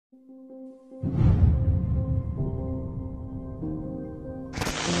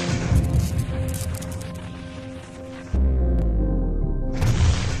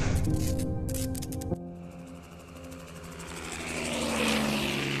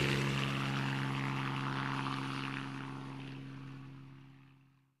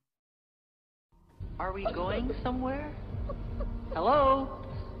Are we going somewhere? Hello?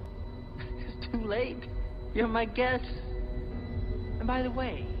 It's too late. You're my guest. And by the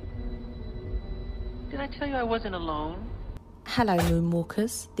way, did I tell you I wasn't alone? Hello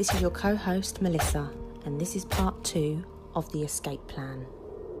Moonwalkers, this is your co-host Melissa, and this is part 2 of the Xscape Plan.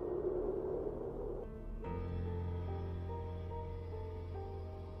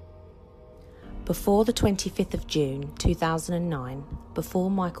 Before the 25th of June 2009, before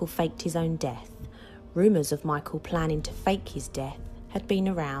Michael faked his own death, rumours of Michael planning to fake his death had been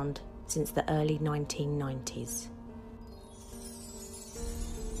around since the early 1990s.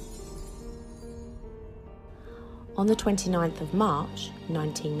 On the 29th of March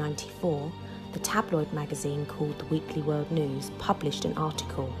 1994, the tabloid magazine called the Weekly World News published an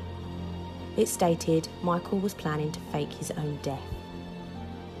article. It stated Michael was planning to fake his own death.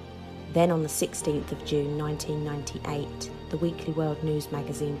 Then on the 16th of June 1998, the Weekly World News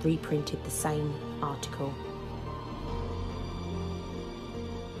magazine reprinted the same article.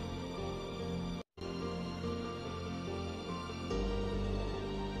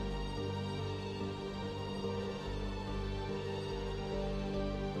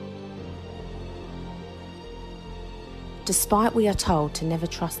 Despite we are told to never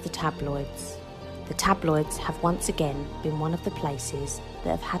trust the tabloids have once again been one of the places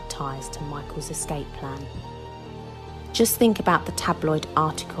that have had ties to Michael's escape plan. Just think about the tabloid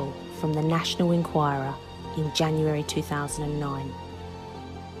article from the National Enquirer in January 2009.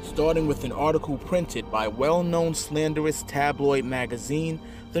 Starting with an article printed by well-known slanderous tabloid magazine,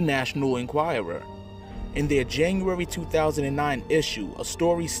 the National Enquirer. In their January 2009 issue, a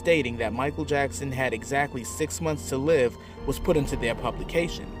story stating that Michael Jackson had exactly 6 months to live was put into their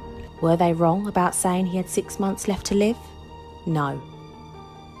publication. Were they wrong about saying he had 6 months left to live? No.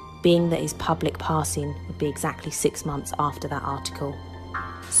 Being that his public passing would be exactly 6 months after that article.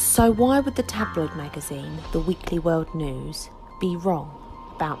 So why would the tabloid magazine, the Weekly World News, be wrong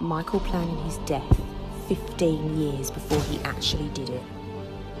about Michael planning his death 15 years before he actually did it?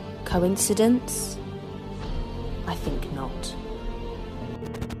 Coincidence? I think not.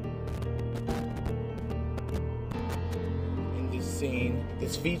 In this scene,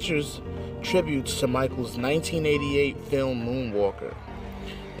 this features tributes to Michael's 1988 film Moonwalker.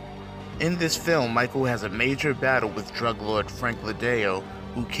 In this film, Michael has a major battle with drug lord Frank Ladeo,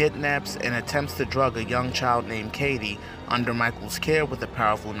 who kidnaps and attempts to drug a young child named Katie under Michael's care with a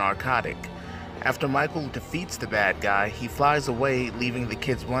powerful narcotic. After Michael defeats the bad guy, he flies away, leaving the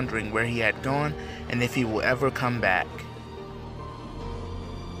kids wondering where he had gone and if he will ever come back.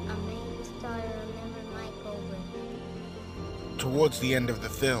 Towards the end of the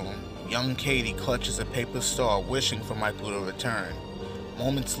film, young Katie clutches a paper star wishing for Michael to return.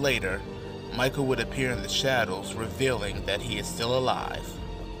 Moments later, Michael would appear in the shadows, revealing that he is still alive.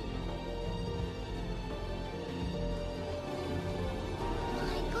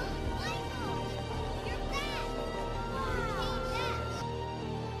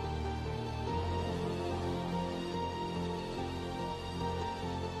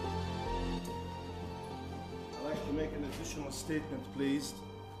 Make an additional statement, please,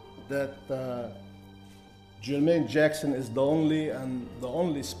 that Jermaine Jackson is the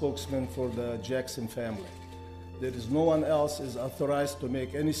only spokesman for the Jackson family. There is no one else is authorized to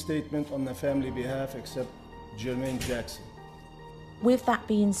make any statement on the family behalf except Jermaine Jackson. With that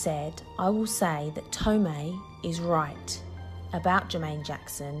being said, I will say that Tohme is right about Jermaine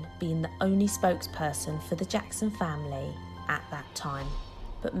Jackson being the only spokesperson for the Jackson family at that time,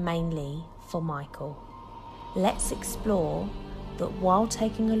 but mainly for Michael. Let's explore that while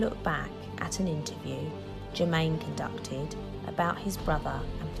taking a look back at an interview Jermaine conducted about his brother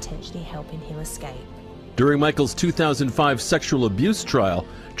and potentially helping him escape. During Michael's 2005 sexual abuse trial,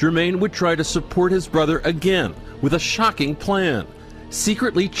 Jermaine would try to support his brother again with a shocking plan,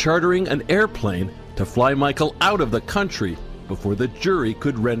 secretly chartering an airplane to fly Michael out of the country before the jury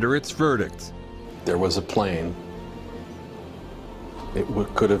could render its verdict. There was a plane. It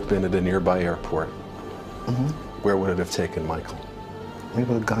could have been at a nearby airport. Where would it have taken Michael? We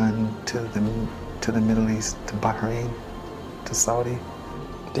would have gone to the Middle East, to Bahrain, to Saudi.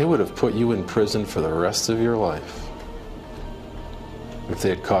 They would have put you in prison for the rest of your life if they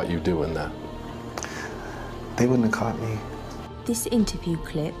had caught you doing that. They wouldn't have caught me. This interview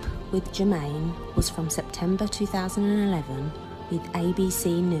clip with Jermaine was from September 2011 with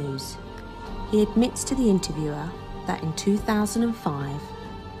ABC News. He admits to the interviewer that in 2005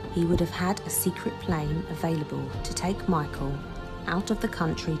 he would have had a secret plane available to take Michael out of the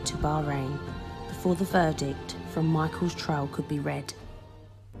country to Bahrain before the verdict from Michael's trial could be read.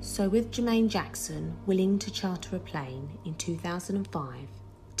 So with Jermaine Jackson willing to charter a plane in 2005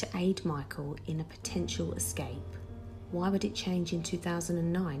 to aid Michael in a potential escape. Why would it change in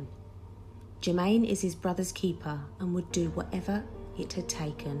 2009? Jermaine is his brother's keeper and would do whatever it had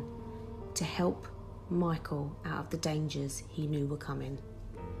taken to help Michael out of the dangers he knew were coming.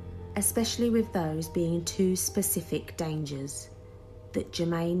 Especially with those being two specific dangers that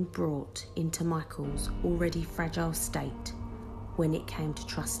Jermaine brought into Michael's already fragile state when it came to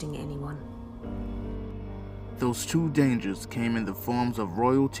trusting anyone. Those two dangers came in the forms of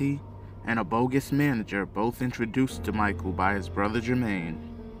royalty and a bogus manager, both introduced to Michael by his brother Jermaine.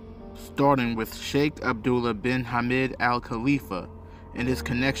 Starting with Sheikh Abdullah bin Hamid Al Khalifa and his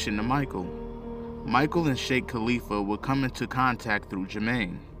connection to Michael. Michael and Sheikh Khalifa would come into contact through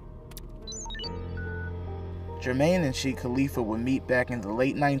Jermaine. Jermaine and Sheikh Khalifa would meet back in the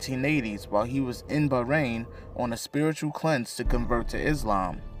late 1980s while he was in Bahrain on a spiritual cleanse to convert to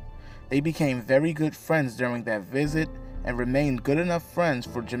Islam. They became very good friends during that visit and remained good enough friends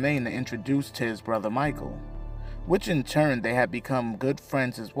for Jermaine to introduce to his brother Michael, which in turn they had become good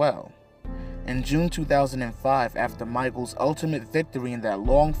friends as well. In June 2005, after Michael's ultimate victory in that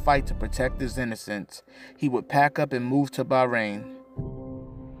long fight to protect his innocence, he would pack up and move to Bahrain.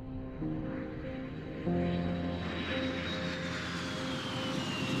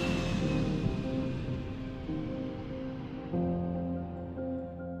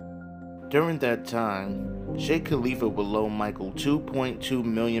 During that time, Sheikh Khalifa would loan Michael £2.2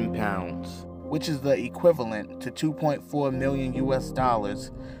 million, which is the equivalent to $2.4 million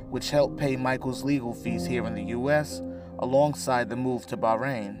US, which helped pay Michael's legal fees here in the US, alongside the move to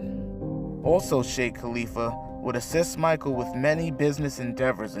Bahrain. Also, Sheikh Khalifa would assist Michael with many business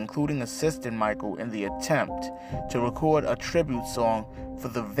endeavors, including assisting Michael in the attempt to record a tribute song for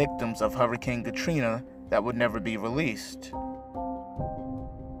the victims of Hurricane Katrina that would never be released.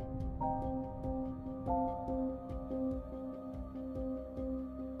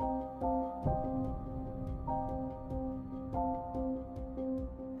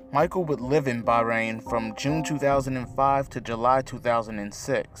 Michael would live in Bahrain from June 2005 to July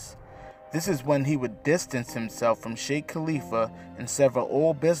 2006. This is when he would distance himself from Sheikh Khalifa and sever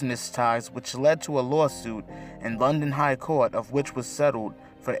all business ties, which led to a lawsuit in London High Court, of which was settled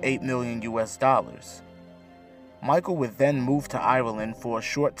for $8 million US. Michael would then move to Ireland for a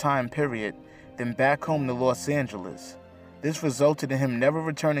short time period, then back home to Los Angeles. This resulted in him never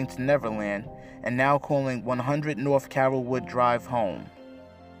returning to Neverland and now calling 100 North Carrollwood Drive home.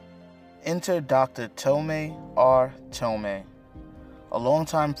 Enter Dr. Tohme Sheikh, a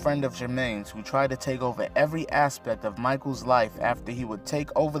longtime friend of Jermaine's who tried to take over every aspect of Michael's life after he would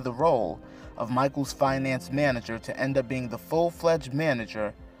take over the role of Michael's finance manager to end up being the full-fledged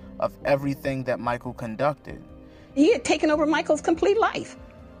manager of everything that Michael conducted. He had taken over Michael's complete life.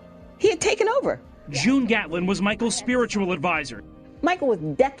 He had taken over. June Gatlin was Michael's spiritual advisor. Michael was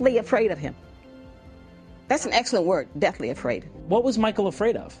deathly afraid of him. That's an excellent word, deathly afraid. What was Michael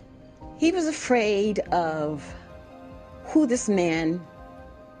afraid of? He was afraid of who this man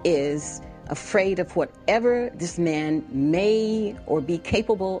is, afraid of whatever this man may or be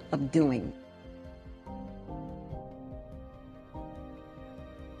capable of doing.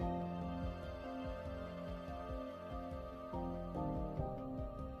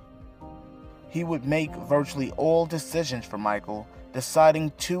 He would make virtually all decisions for Michael,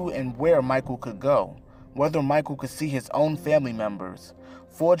 deciding to and where Michael could go, whether Michael could see his own family members,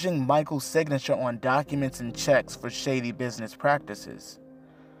 forging Michael's signature on documents and checks for shady business practices.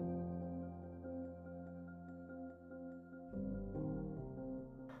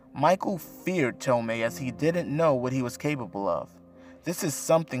 Michael feared Tohme as he didn't know what he was capable of. This is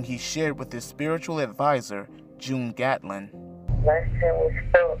something he shared with his spiritual advisor, June Gatlin. Last time we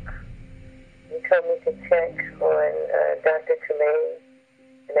spoke, you told me to check on Dr. Tohme,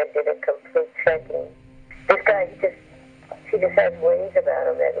 and I did a complete checking. This guy, he just has ways about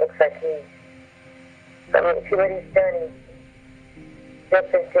him that looks like see what he's done. He's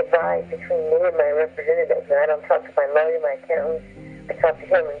built this divide between me and my representatives, and I don't talk to my lawyer, my accountant. I talk to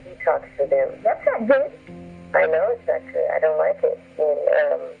him, and he talks to them. That's not good. I know it's not good. I don't like it. And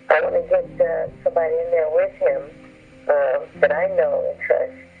I want to get somebody in there with him that I know and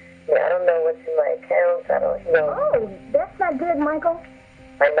trust. I don't know what's in my accounts. I don't know. Oh, that's not good, Michael.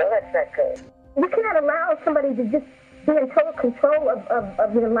 I know that's not good. You cannot allow somebody to just be in total control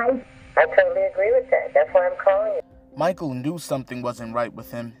of your life. I totally agree with that. That's why I'm calling you. Michael knew something wasn't right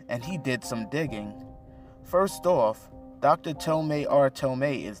with him, and he did some digging. First off, Dr. Tohme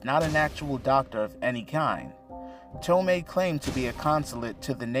Sheikh is not an actual doctor of any kind. Tohme claimed to be a consulate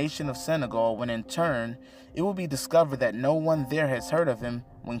to the nation of Senegal when in turn, it will be discovered that no one there has heard of him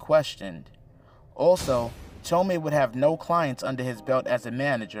when questioned. Also, Tohme would have no clients under his belt as a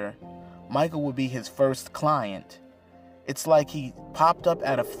manager. Michael would be his first client. It's like he popped up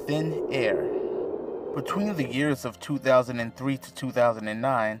out of thin air. Between the years of 2003 to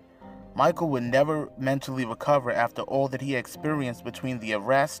 2009, Michael would never mentally recover after all that he experienced between the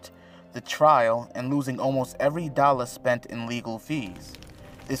arrest, the trial, and losing almost every dollar spent in legal fees.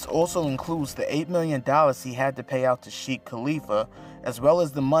 This also includes the $8 million he had to pay out to Sheikh Khalifa, as well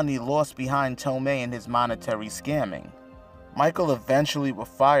as the money lost behind Tohme and his monetary scamming. Michael eventually would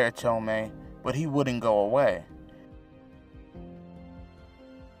fire Tohme, but he wouldn't go away.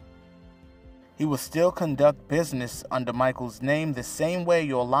 He would still conduct business under Michael's name the same way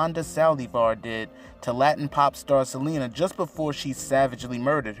Yolanda Saldivar did to Latin pop star Selena just before she savagely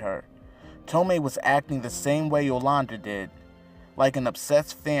murdered her. Tohme was acting the same way Yolanda did, like an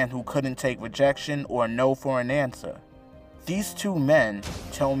obsessed fan who couldn't take rejection or a no for an answer. These two men,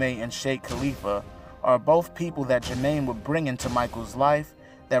 Tohme and Sheikh Khalifa, are both people that Jermaine would bring into Michael's life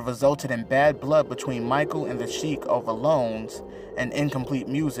that resulted in bad blood between Michael and the Sheikh over loans and incomplete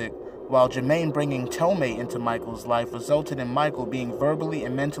music, while Jermaine bringing Tohme into Michael's life resulted in Michael being verbally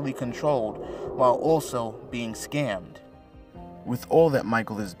and mentally controlled while also being scammed. With all that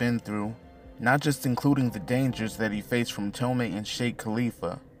Michael has been through, not just including the dangers that he faced from Tohme and Sheikh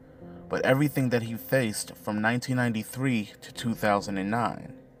Khalifa, but everything that he faced from 1993 to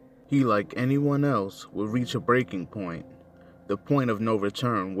 2009. He, like anyone else, would reach a breaking point, the point of no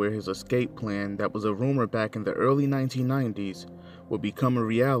return where his escape plan that was a rumor back in the early 1990s would become a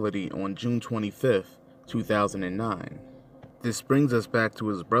reality on June 25th, 2009. This brings us back to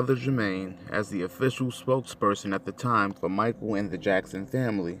his brother Jermaine as the official spokesperson at the time for Michael and the Jackson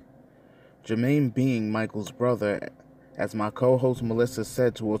family. Jermaine being Michael's brother, as my co-host Melissa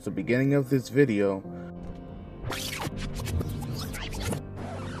said towards the beginning of this video,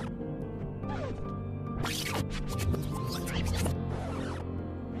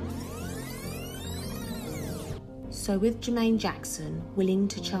 So with Jermaine Jackson willing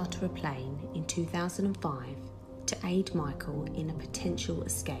to charter a plane in 2005 to aid Michael in a potential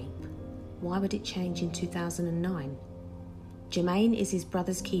escape, why would it change in 2009? Jermaine is his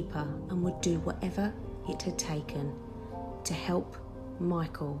brother's keeper and would do whatever it had taken to help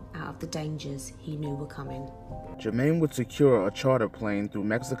Michael out of the dangers he knew were coming. Jermaine would secure a charter plane through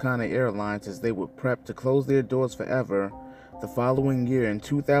Mexicana Airlines as they would prep to close their doors forever the following year in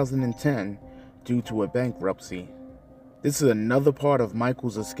 2010 due to a bankruptcy. This is another part of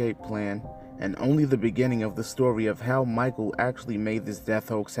Michael's escape plan, and only the beginning of the story of how Michael actually made this death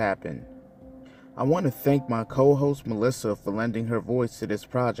hoax happen. I want to thank my co-host Melissa for lending her voice to this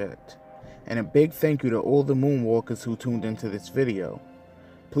project, and a big thank you to all the Moonwalkers who tuned into this video.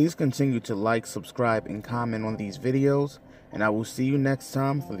 Please continue to like, subscribe, and comment on these videos, and I will see you next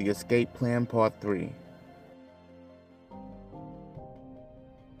time for the Escape Plan Part 3.